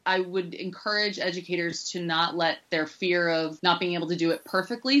I would encourage educators to not let their fear of not being able to do it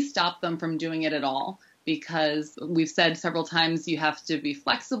perfectly stop them from doing it at all. Because we've said several times you have to be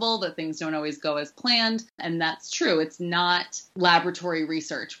flexible, that things don't always go as planned. And that's true. It's not laboratory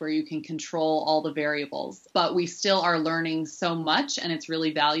research where you can control all the variables. But we still are learning so much, and it's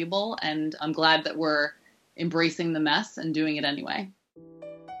really valuable. And I'm glad that we're embracing the mess and doing it anyway.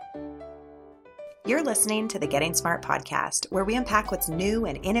 You're listening to the Getting Smart podcast, where we unpack what's new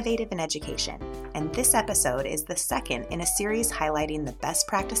and innovative in education. And this episode is the second in a series highlighting the best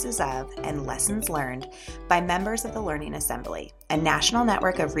practices of and lessons learned by members of the Learning Assembly, a national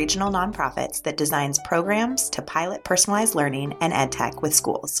network of regional nonprofits that designs programs to pilot personalized learning and edtech with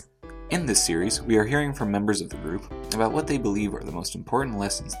schools. In this series, we are hearing from members of the group about what they believe are the most important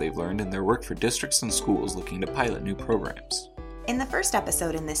lessons they've learned in their work for districts and schools looking to pilot new programs. In the first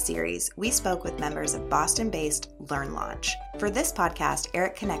episode in this series, we spoke with members of Boston-based LearnLaunch. For this podcast,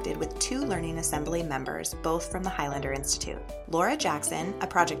 Eric connected with two Learning Assembly members, both from the Highlander Institute. Laura Jackson, a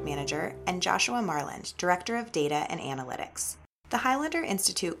project manager, and Joshua Marland, director of data and analytics. The Highlander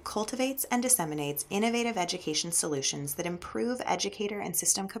Institute cultivates and disseminates innovative education solutions that improve educator and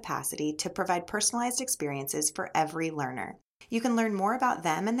system capacity to provide personalized experiences for every learner. You can learn more about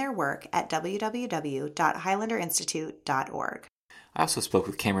them and their work at www.highlanderinstitute.org. I also spoke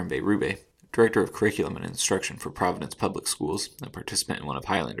with Cameron Beyroube, Director of Curriculum and Instruction for Providence Public Schools, a participant in one of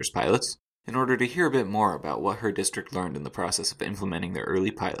Highlander's pilots, in order to hear a bit more about what her district learned in the process of implementing their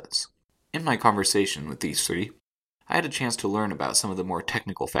early pilots. In my conversation with these three, I had a chance to learn about some of the more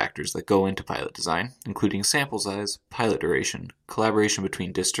technical factors that go into pilot design, including sample size, pilot duration, collaboration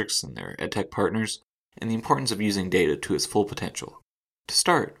between districts and their edtech partners, and the importance of using data to its full potential. To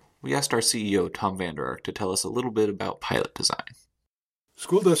start, we asked our CEO, Tom Vander Ark, to tell us a little bit about pilot design.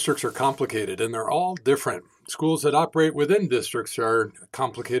 School districts are complicated, and they're all different. Schools that operate within districts are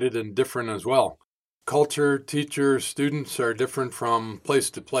complicated and different as well. Culture, teachers, students are different from place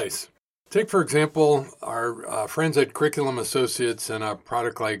to place. Take, for example, our friends at Curriculum Associates and a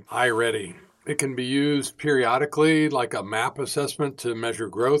product like iReady. It can be used periodically like a MAP assessment to measure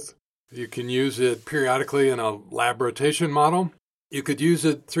growth. You can use it periodically in a lab rotation model. You could use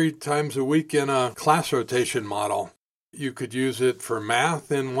it 3 times a week in a class rotation model. You could use it for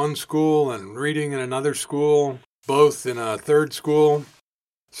math in one school and reading in another school, both in a third school.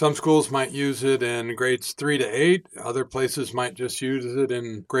 Some schools might use it in grades 3 to 8. Other places might just use it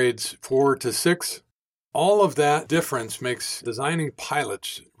in grades 4 to 6. All of that difference makes designing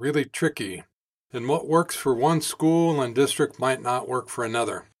pilots really tricky, and what works for one school and district might not work for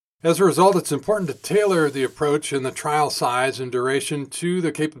another. As a result, it's important to tailor the approach and the trial size and duration to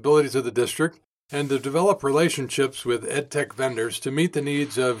the capabilities of the district and to develop relationships with edtech vendors to meet the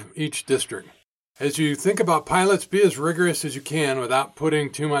needs of each district. As you think about pilots, be as rigorous as you can without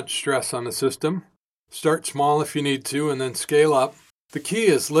putting too much stress on the system. Start small if you need to, and then scale up. The key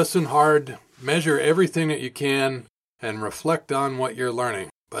is listen hard, measure everything that you can, and reflect on what you're learning.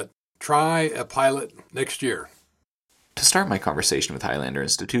 But try a pilot next year. To start my conversation with Highlander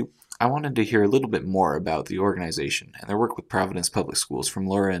Institute, I wanted to hear a little bit more about the organization and their work with Providence Public Schools from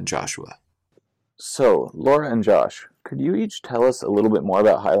Laura and Joshua. So, Laura and Josh, could you each tell us a little bit more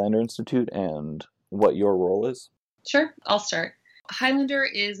about Highlander Institute and what your role is? Sure, I'll start. Highlander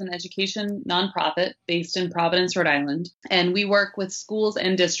is an education nonprofit based in Providence, Rhode Island, and we work with schools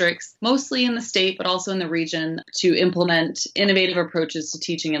and districts, mostly in the state, but also in the region, to implement innovative approaches to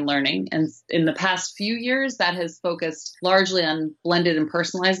teaching and learning. And in the past few years, that has focused largely on blended and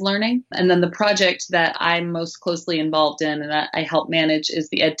personalized learning. And then the project that I'm most closely involved in and that I help manage is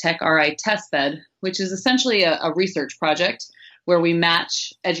the EdTech RI Testbed, which is essentially a research project where we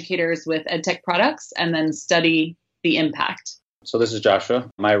match educators with EdTech products and then study the impact. So this is Joshua.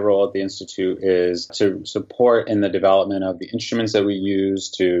 My role at the Institute is to support in the development of the instruments that we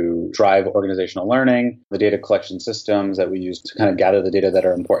use to drive organizational learning, the data collection systems that we use to kind of gather the data that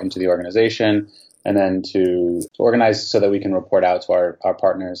are important to the organization, and then to organize so that we can report out to our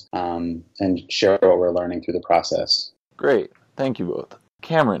partners and share what we're learning through the process. Great. Thank you both.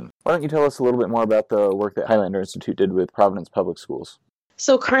 Cameron, why don't you tell us a little bit more about the work that Highlander Institute did with Providence Public Schools?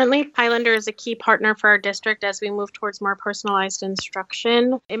 So currently, Highlander is a key partner for our district as we move towards more personalized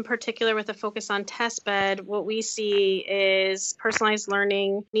instruction. In particular, with a focus on testbed, what we see is personalized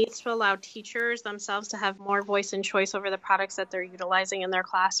learning needs to allow teachers themselves to have more voice and choice over the products that they're utilizing in their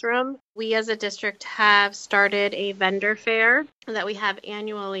classroom. We as a district have started a vendor fair that we have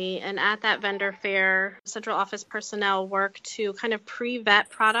annually. And at that vendor fair, central office personnel work to kind of pre-vet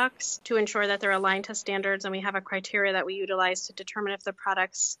products to ensure that they're aligned to standards. And we have a criteria that we utilize to determine if the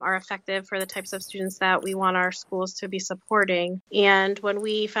products are effective for the types of students that we want our schools to be supporting. And when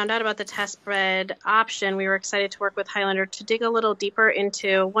we found out about the test bed option, we were excited to work with Highlander to dig a little deeper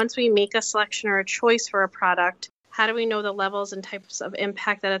into, once we make a selection or a choice for a product, how do we know the levels and types of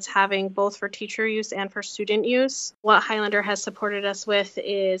impact that it's having both for teacher use and for student use? What Highlander has supported us with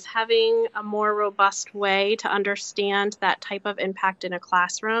is having a more robust way to understand that type of impact in a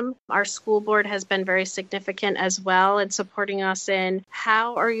classroom. Our school board has been very significant as well in supporting us in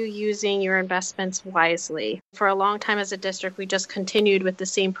how are you using your investments wisely. For a long time as a district, we just continued with the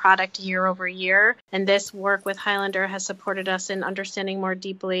same product year over year. And this work with Highlander has supported us in understanding more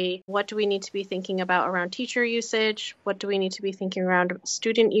deeply what do we need to be thinking about around teacher usage? What do we need to be thinking around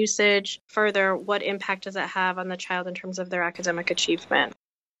student usage? Further, what impact does it have on the child in terms of their academic achievement?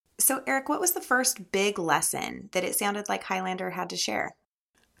 So, Eric, what was the first big lesson that it sounded like Highlander had to share?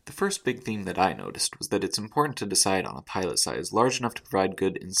 The first big theme that I noticed was that it's important to decide on a pilot size large enough to provide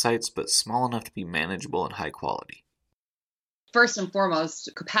good insights, but small enough to be manageable and high quality. First and foremost,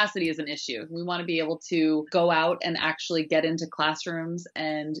 capacity is an issue. We want to be able to go out and actually get into classrooms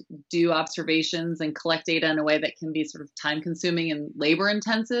and do observations and collect data in a way that can be sort of time consuming and labor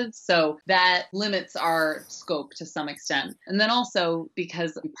intensive. So that limits our scope to some extent. And then also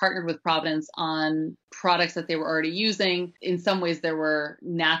because we partnered with Providence on products that they were already using, in some ways there were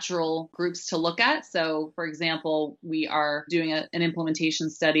natural groups to look at. So for example, we are doing an implementation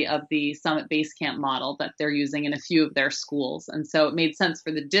study of the Summit Basecamp model that they're using in a few of their schools. And so it made sense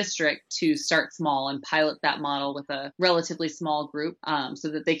for the district to start small and pilot that model with a relatively small group so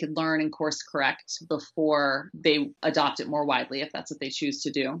that they could learn and course correct before they adopt it more widely, if that's what they choose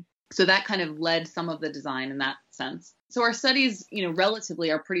to do. So that kind of led some of the design in that sense. So our studies, relatively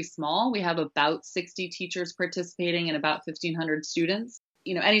are pretty small. We have about 60 teachers participating and about 1,500 students.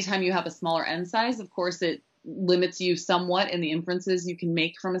 Anytime you have a smaller N size, of course, it limits you somewhat in the inferences you can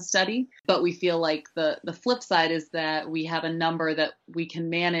make from a study. But we feel like the flip side is that we have a number that we can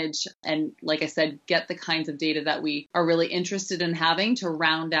manage and, like I said, get the kinds of data that we are really interested in having to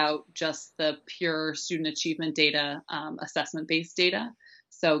round out just the pure student achievement data, assessment-based data.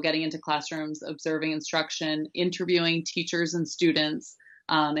 So getting into classrooms, observing instruction, interviewing teachers and students,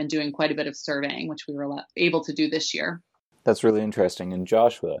 and doing quite a bit of surveying, which we were able to do this year. That's really interesting. And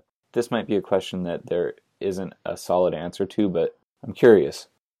Joshua, this might be a question that there isn't a solid answer to, but I'm curious.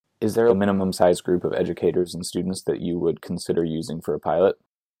 Is there a minimum size group of educators and students that you would consider using for a pilot?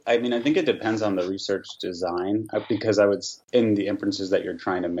 I think it depends on the research design because in the inferences that you're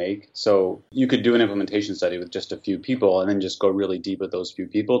trying to make. So you could do an implementation study with just a few people and then just go really deep with those few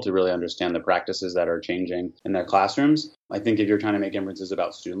people to really understand the practices that are changing in their classrooms. I think if you're trying to make inferences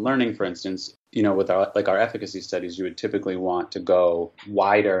about student learning, for instance, with our efficacy studies, you would typically want to go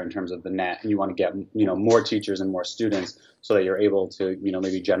wider in terms of the net, and you want to get, more teachers and more students so that you're able to,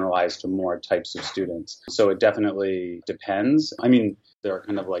 maybe generalize to more types of students. So it definitely depends. There are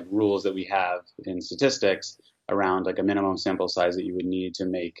kind of like rules that we have in statistics around like a minimum sample size that you would need to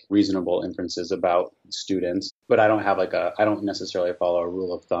make reasonable inferences about students. But I don't necessarily follow a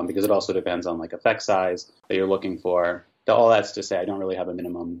rule of thumb because it also depends on like effect size that you're looking for. All that's to say, I don't really have a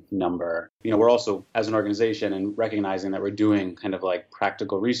minimum number. We're also, as an organization, and recognizing that we're doing kind of like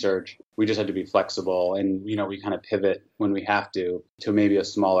practical research, we just have to be flexible. And, we kind of pivot when we have to maybe a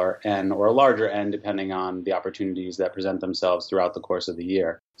smaller N or a larger N, depending on the opportunities that present themselves throughout the course of the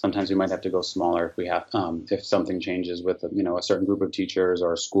year. Sometimes we might have to go smaller if we have, if something changes with, a certain group of teachers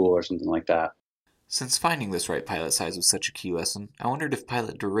or a school or something like that. Since finding this right pilot size was such a key lesson, I wondered if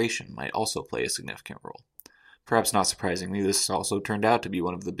pilot duration might also play a significant role. Perhaps not surprisingly, this also turned out to be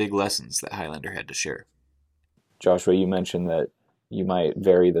one of the big lessons that Highlander had to share. Joshua, you mentioned that you might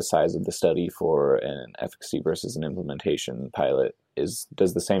vary the size of the study for an efficacy versus an implementation pilot.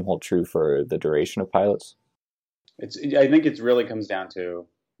 Does the same hold true for the duration of pilots? I think it really comes down to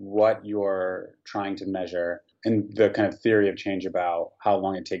what you're trying to measure and the kind of theory of change about how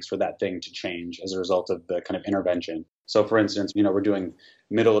long it takes for that thing to change as a result of the kind of intervention. So for instance, we're doing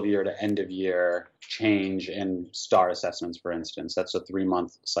middle of year to end of year change in STAR assessments, for instance. That's a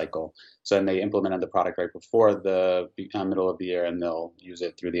 3-month cycle. So then they implemented the product right before the middle of the year and they'll use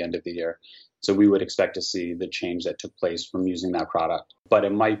it through the end of the year. So we would expect to see the change that took place from using that product. But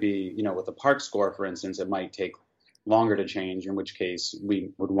it might be, with a PARCC score, for instance, it might take longer to change, in which case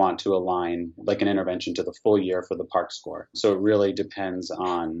we would want to align like an intervention to the full year for the PARCC score. So it really depends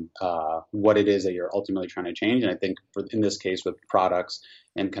on what it is that you're ultimately trying to change. And I think in this case with products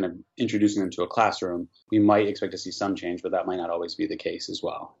and kind of introducing them to a classroom, we might expect to see some change, but that might not always be the case as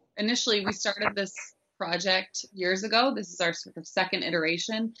well. Initially, we started this project years ago. This is our sort of second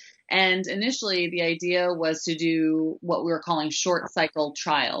iteration. And initially, the idea was to do what we were calling short cycle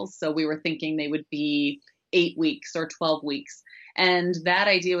trials. So we were thinking they would be 8 weeks or 12 weeks. And that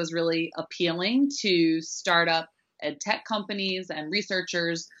idea was really appealing to startup ed tech companies and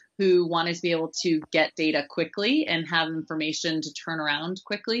researchers who wanted to be able to get data quickly and have information to turn around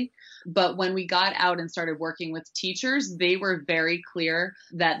quickly. But when we got out and started working with teachers, they were very clear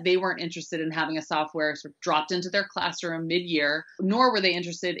that they weren't interested in having a software sort of dropped into their classroom mid-year, nor were they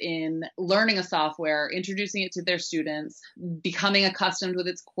interested in learning a software, introducing it to their students, becoming accustomed with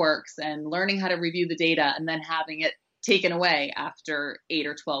its quirks and learning how to review the data and then having it taken away after 8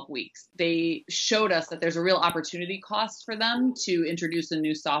 or 12 weeks. They showed us that there's a real opportunity cost for them to introduce a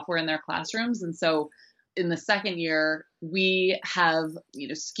new software in their classrooms. And so in the second year, we have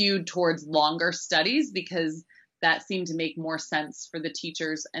skewed towards longer studies because that seemed to make more sense for the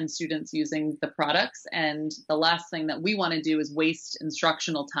teachers and students using the products. And the last thing that we want to do is waste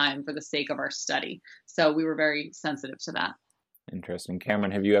instructional time for the sake of our study. So we were very sensitive to that. Interesting.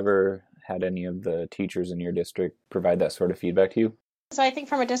 Cameron, have you ever had any of the teachers in your district provide that sort of feedback to you? So I think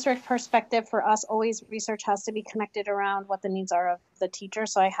from a district perspective, for us, always research has to be connected around what the needs are of the teacher.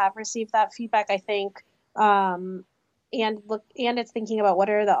 So I have received that feedback, I think, and it's thinking about what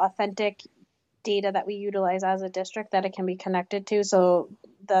are the authentic data that we utilize as a district that it can be connected to. So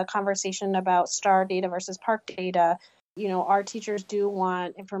the conversation about STAR data versus PARCC data, our teachers do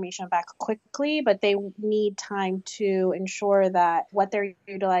want information back quickly, but they need time to ensure that what they're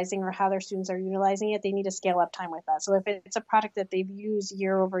utilizing or how their students are utilizing it, they need to scale up time with that. So if it's a product that they've used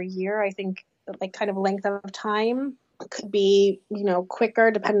year over year, I think like kind of length of time could be, quicker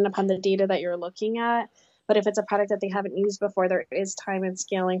depending upon the data that you're looking at. But if it's a product that they haven't used before, there is time and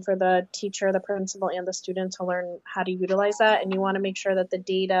scaling for the teacher, the principal, and the student to learn how to utilize that. And you want to make sure that the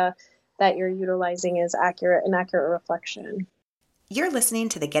data that you're utilizing is an accurate reflection. You're listening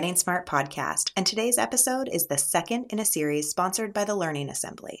to the Getting Smart podcast, and today's episode is the second in a series sponsored by the Learning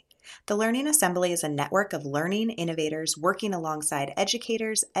Assembly. The Learning Assembly is a network of learning innovators working alongside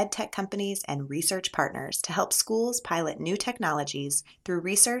educators, ed tech companies, and research partners to help schools pilot new technologies through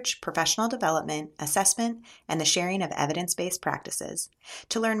research, professional development, assessment, and the sharing of evidence-based practices.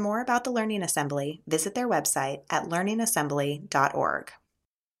 To learn more about the Learning Assembly, visit their website at learningassembly.org.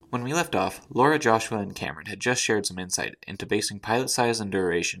 When we left off, Laura, Joshua, and Cameron had just shared some insight into basing pilot size and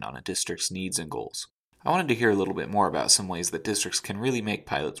duration on a district's needs and goals. I wanted to hear a little bit more about some ways that districts can really make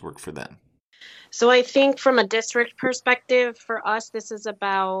pilots work for them. So I think from a district perspective, for us, this is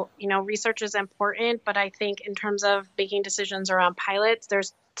about, research is important, but I think in terms of making decisions around pilots,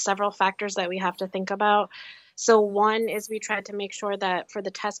 there's several factors that we have to think about. So one is we tried to make sure that for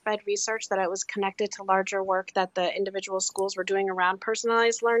the test bed research that it was connected to larger work that the individual schools were doing around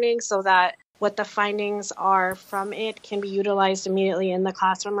personalized learning so that what the findings are from it can be utilized immediately in the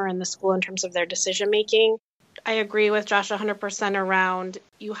classroom or in the school in terms of their decision making. I agree with Josh 100% around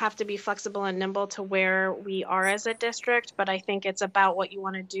you have to be flexible and nimble to where we are as a district, but I think it's about what you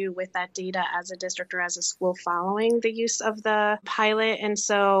want to do with that data as a district or as a school following the use of the pilot. And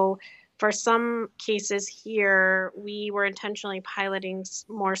so for some cases here, we were intentionally piloting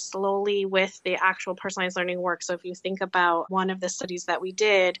more slowly with the actual personalized learning work. So if you think about one of the studies that we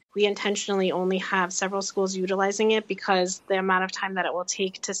did, we intentionally only have several schools utilizing it because the amount of time that it will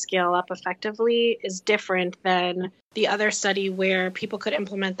take to scale up effectively is different than the other study where people could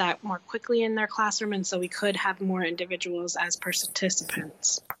implement that more quickly in their classroom. And so we could have more individuals as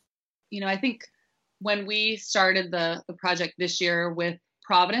participants. I think when we started the project this year with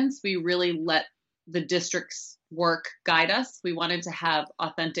Providence, we really let the district's work guide us. We wanted to have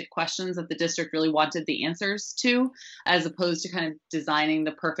authentic questions that the district really wanted the answers to, as opposed to kind of designing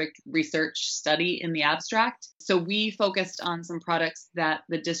the perfect research study in the abstract. So we focused on some products that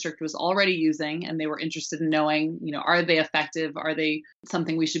the district was already using, and they were interested in knowing, are they effective? Are they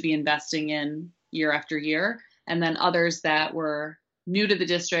something we should be investing in year after year? And then others that were new to the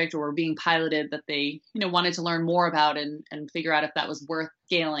district or were being piloted that they, wanted to learn more about and figure out if that was worth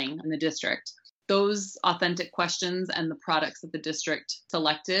scaling in the district. Those authentic questions and the products that the district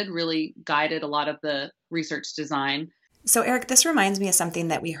selected really guided a lot of the research design. So, Eric, this reminds me of something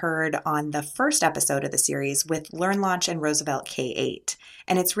that we heard on the first episode of the series with LearnLaunch and Roosevelt K-8.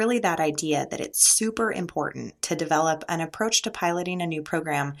 And it's really that idea that it's super important to develop an approach to piloting a new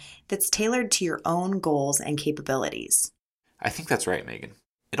program that's tailored to your own goals and capabilities. I think that's right, Megan.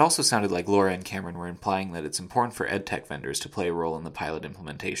 It also sounded like Laura and Cameron were implying that it's important for EdTech vendors to play a role in the pilot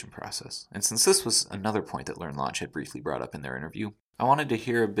implementation process. And since this was another point that LearnLaunch had briefly brought up in their interview, I wanted to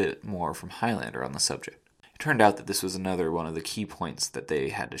hear a bit more from Highlander on the subject. It turned out that this was another one of the key points that they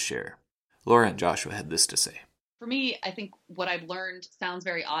had to share. Laura and Joshua had this to say. For me, I think what I've learned sounds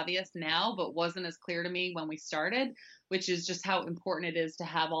very obvious now, but wasn't as clear to me when we started, which is just how important it is to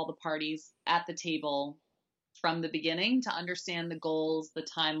have all the parties at the table from the beginning to understand the goals, the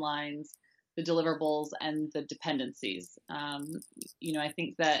timelines, the deliverables, and the dependencies. I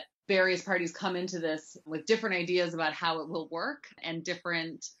think that various parties come into this with different ideas about how it will work and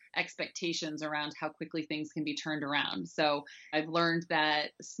different expectations around how quickly things can be turned around. So I've learned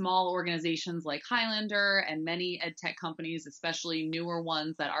that small organizations like Highlander and many ed tech companies, especially newer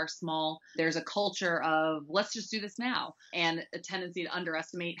ones that are small, there's a culture of let's just do this now, and a tendency to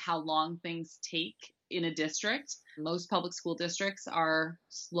underestimate how long things take in a district. Most public school districts are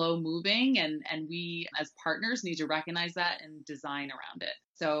slow moving, and we as partners need to recognize that and design around it.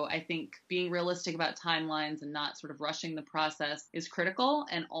 So I think being realistic about timelines and not sort of rushing the process is critical,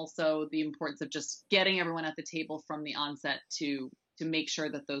 and also the importance of just getting everyone at the table from the onset to make sure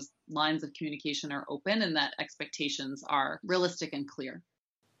that those lines of communication are open and that expectations are realistic and clear.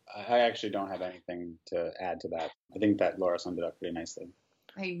 I actually don't have anything to add to that. I think that Laura summed it up pretty nicely.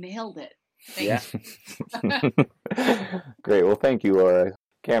 I nailed it. Yeah. Great. Well, thank you, Laura.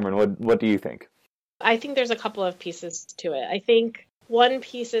 Cameron, what do you think? I think there's a couple of pieces to it. I think one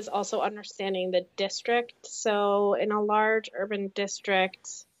piece is also understanding the district. So in a large urban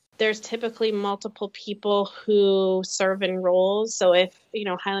district, there's typically multiple people who serve in roles. So if,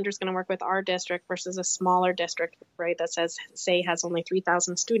 Highlander's going to work with our district versus a smaller district, right, that has only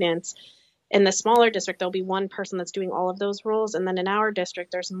 3,000 students, in the smaller district, there'll be one person that's doing all of those roles. And then in our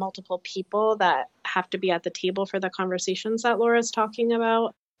district, there's multiple people that have to be at the table for the conversations that Laura's talking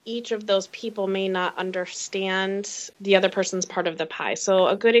about. Each of those people may not understand the other person's part of the pie. So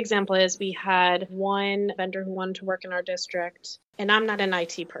a good example is we had one vendor who wanted to work in our district, and I'm not an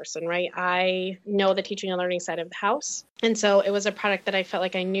IT person, right? I know the teaching and learning side of the house. And so it was a product that I felt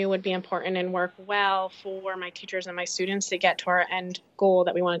like I knew would be important and work well for my teachers and my students to get to our end goal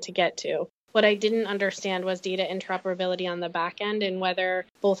that we wanted to get to. What I didn't understand was data interoperability on the back end and whether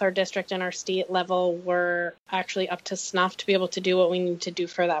both our district and our state level were actually up to snuff to be able to do what we need to do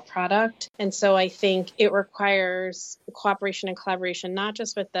for that product. And so I think it requires cooperation and collaboration, not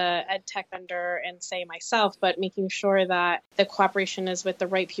just with the ed tech vendor and say myself, but making sure that the cooperation is with the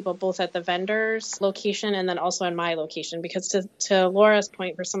right people, both at the vendor's location and then also in my location. Because to Laura's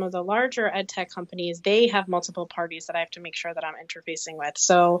point, for some of the larger ed tech companies, they have multiple parties that I have to make sure that I'm interfacing with.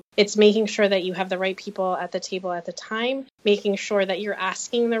 So it's making sure that you have the right people at the table at the time, making sure that you're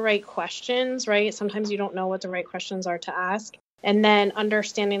asking the right questions, right? Sometimes you don't know what the right questions are to ask. And then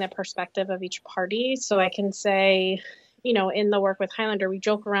understanding the perspective of each party. So I can say, in the work with Highlander, we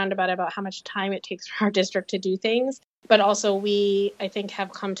joke around about how much time it takes for our district to do things. But also we, I think,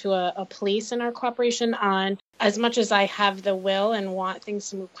 have come to a place in our cooperation on, as much as I have the will and want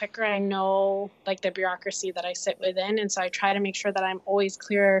things to move quicker, I know the bureaucracy that I sit within. And so I try to make sure that I'm always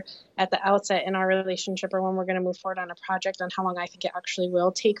clear at the outset in our relationship or when we're going to move forward on a project on how long I think it actually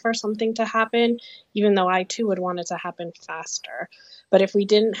will take for something to happen, even though I too would want it to happen faster. But if we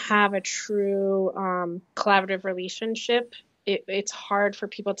didn't have a true collaborative relationship, it's hard for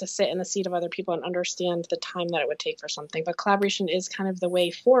people to sit in the seat of other people and understand the time that it would take for something. But collaboration is kind of the way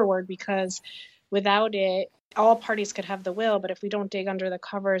forward, because without it, all parties could have the will, but if we don't dig under the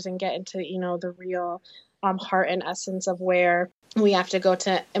covers and get into, the real heart and essence of where we have to go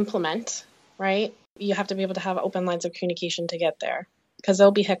to implement, right? You have to be able to have open lines of communication to get there, because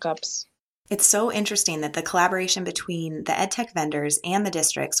there'll be hiccups. It's so interesting that the collaboration between the EdTech vendors and the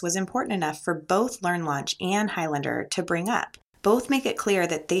districts was important enough for both LearnLaunch and Highlander to bring up. Both make it clear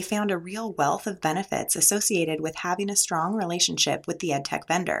that they found a real wealth of benefits associated with having a strong relationship with the EdTech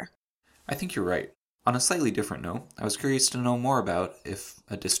vendor. I think you're right. On a slightly different note, I was curious to know more about, if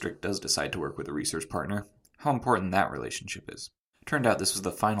a district does decide to work with a research partner, how important that relationship is. It turned out this was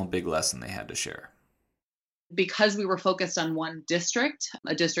the final big lesson they had to share. Because we were focused on one district,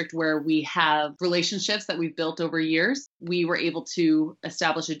 a district where we have relationships that we've built over years, we were able to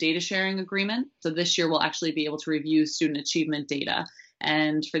establish a data sharing agreement. So this year we'll actually be able to review student achievement data.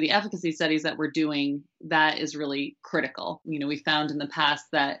 And for the efficacy studies that we're doing, that is really critical. We found in the past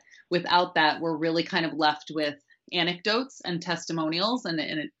that without that, we're really kind of left with anecdotes and testimonials, and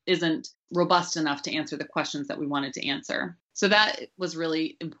it isn't robust enough to answer the questions that we wanted to answer. So that was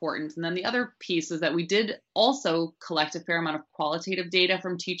really important. And then the other piece is that we did also collect a fair amount of qualitative data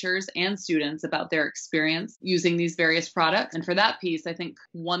from teachers and students about their experience using these various products. And for that piece, I think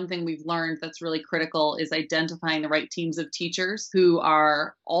one thing we've learned that's really critical is identifying the right teams of teachers who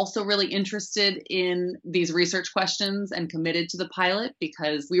are also really interested in these research questions and committed to the pilot,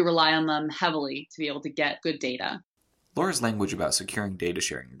 because we rely on them heavily to be able to get good data. Laura's language about securing data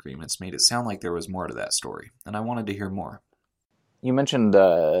sharing agreements made it sound like there was more to that story, and I wanted to hear more. You mentioned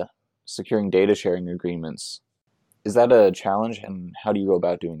securing data sharing agreements. Is that a challenge, and how do you go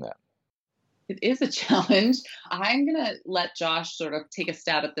about doing that? It is a challenge. I'm going to let Josh sort of take a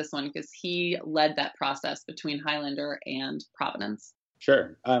stab at this one because he led that process between Highlander and Providence.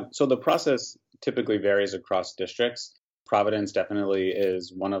 Sure. So the process typically varies across districts. Providence definitely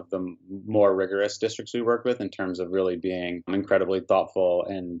is one of the more rigorous districts we work with in terms of really being incredibly thoughtful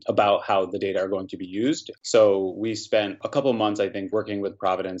and about how the data are going to be used. So we spent a couple months, I think, working with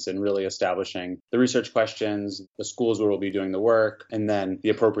Providence and really establishing the research questions, the schools where we'll be doing the work, and then the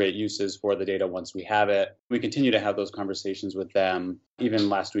appropriate uses for the data once we have it. We continue to have those conversations with them. Even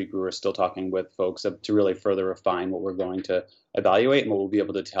last week, we were still talking with folks to really further refine what we're going to evaluate and what we'll be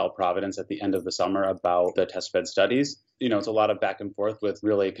able to tell Providence at the end of the summer about the testbed studies. It's a lot of back and forth with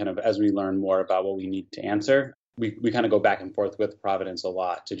really kind of as we learn more about what we need to answer. We kind of go back and forth with Providence a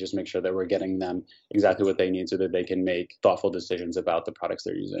lot to just make sure that we're getting them exactly what they need so that they can make thoughtful decisions about the products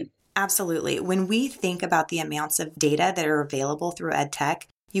they're using. Absolutely. When we think about the amounts of data that are available through EdTech,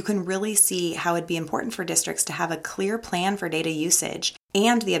 you can really see how it'd be important for districts to have a clear plan for data usage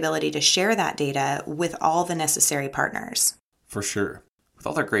and the ability to share that data with all the necessary partners. For sure. With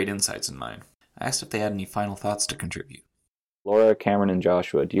all their great insights in mind, I asked if they had any final thoughts to contribute. Laura, Cameron, and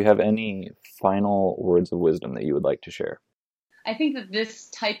Joshua, do you have any final words of wisdom that you would like to share? I think that this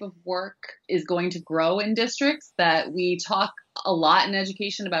type of work is going to grow in districts, that we talk a lot in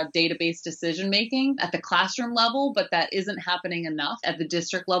education about data-based decision-making at the classroom level, but that isn't happening enough at the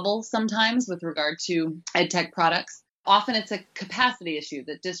district level sometimes with regard to EdTech products. Often it's a capacity issue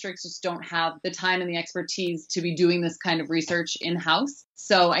that districts just don't have the time and the expertise to be doing this kind of research in-house.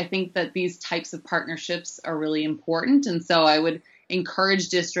 So I think that these types of partnerships are really important. And so I would encourage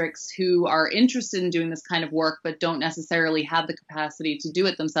districts who are interested in doing this kind of work but don't necessarily have the capacity to do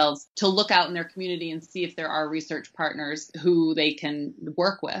it themselves to look out in their community and see if there are research partners who they can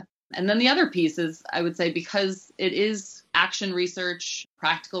work with. And then the other piece is, I would say, because it is action research,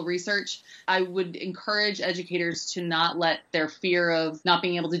 practical research, I would encourage educators to not let their fear of not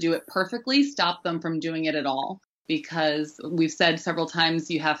being able to do it perfectly stop them from doing it at all. Because we've said several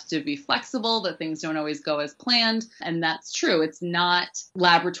times you have to be flexible, that things don't always go as planned. And that's true. It's not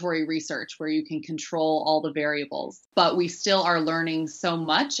laboratory research where you can control all the variables. But we still are learning so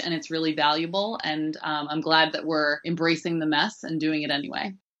much, and it's really valuable. And I'm glad that we're embracing the mess and doing it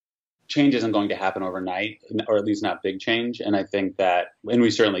anyway. Change isn't going to happen overnight, or at least not big change. And I think that, and we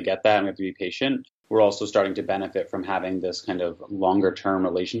certainly get that, and we have to be patient. We're also starting to benefit from having this kind of longer term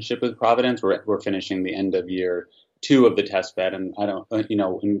relationship with Providence. We're finishing the end of year 2 of the test bed, and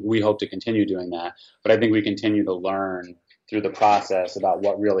and we hope to continue doing that. But I think we continue to learn through the process about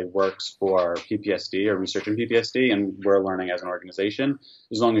what really works for PPSD or research in PPSD, and we're learning as an organization.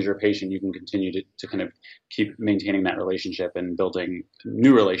 As long as you're patient, you can continue to kind of keep maintaining that relationship and building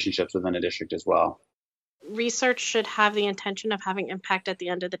new relationships within a district as well. Research should have the intention of having impact at the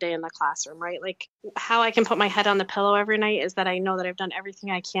end of the day in the classroom, right? Like how I can put my head on the pillow every night is that I know that I've done everything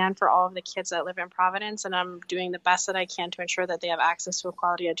I can for all of the kids that live in Providence, and I'm doing the best that I can to ensure that they have access to a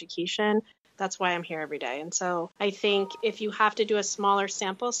quality education. That's why I'm here every day. And so I think if you have to do a smaller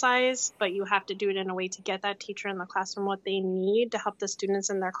sample size, but you have to do it in a way to get that teacher in the classroom what they need to help the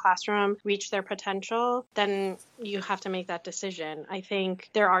students in their classroom reach their potential, then you have to make that decision. I think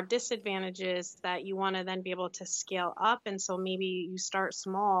there are disadvantages that you want to then be able to scale up. And so maybe you start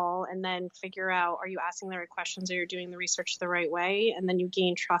small and then figure out, are you asking the right questions? Are you doing the research the right way? And then you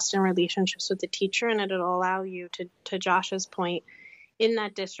gain trust and relationships with the teacher, and it'll allow you to Josh's point, in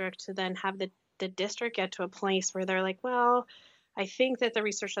that district to then have the district get to a place where they're like, well, I think that the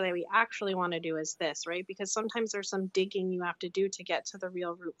research that we actually want to do is this, right? Because sometimes there's some digging you have to do to get to the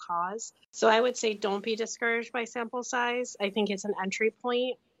real root cause. So I would say don't be discouraged by sample size. I think it's an entry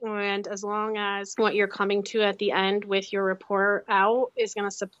point. And as long as what you're coming to at the end with your report out is going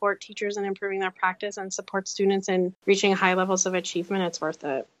to support teachers in improving their practice and support students in reaching high levels of achievement, it's worth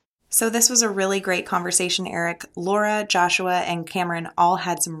it. So this was a really great conversation, Eric. Laura, Joshua, and Cameron all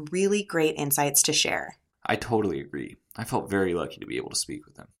had some really great insights to share. I totally agree. I felt very lucky to be able to speak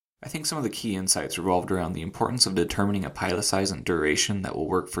with them. I think some of the key insights revolved around the importance of determining a pilot size and duration that will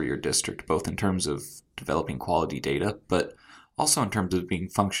work for your district, both in terms of developing quality data, but also in terms of being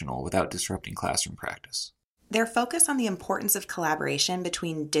functional without disrupting classroom practice. Their focus on the importance of collaboration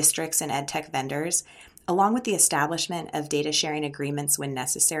between districts and edtech vendors, along with the establishment of data sharing agreements when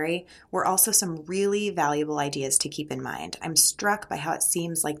necessary, were also some really valuable ideas to keep in mind. I'm struck by how it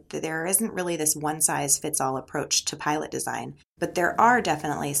seems like there isn't really this one-size-fits-all approach to pilot design, but there are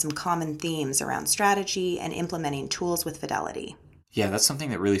definitely some common themes around strategy and implementing tools with fidelity. Yeah, that's something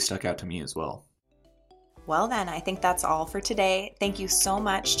that really stuck out to me as well. Well then, I think that's all for today. Thank you so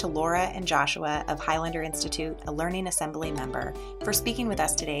much to Laura and Joshua of Highlander Institute, a Learning Assembly member, for speaking with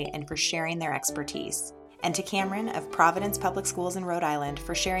us today and for sharing their expertise. And to Cameron of Providence Public Schools in Rhode Island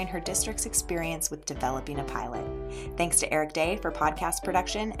for sharing her district's experience with developing a pilot. Thanks to Eric Day for podcast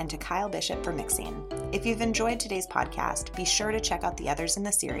production and to Kyle Bishop for mixing. If you've enjoyed today's podcast, be sure to check out the others in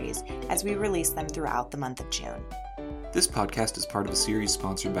the series as we release them throughout the month of June. This podcast is part of a series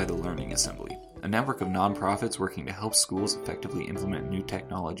sponsored by the Learning Assembly, a network of nonprofits working to help schools effectively implement new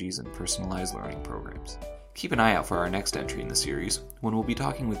technologies and personalized learning programs. Keep an eye out for our next entry in the series, when we'll be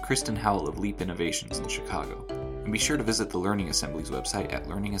talking with Kristen Howell of Leap Innovations in Chicago. And be sure to visit the Learning Assembly's website at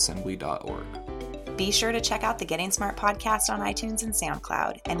learningassembly.org. Be sure to check out the Getting Smart podcast on iTunes and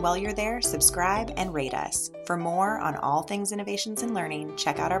SoundCloud, and while you're there, subscribe and rate us. For more on all things innovations and learning,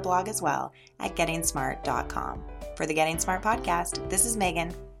 check out our blog as well at gettingsmart.com. For the Getting Smart podcast, this is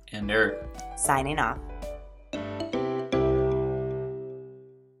Megan And Eric. Signing off.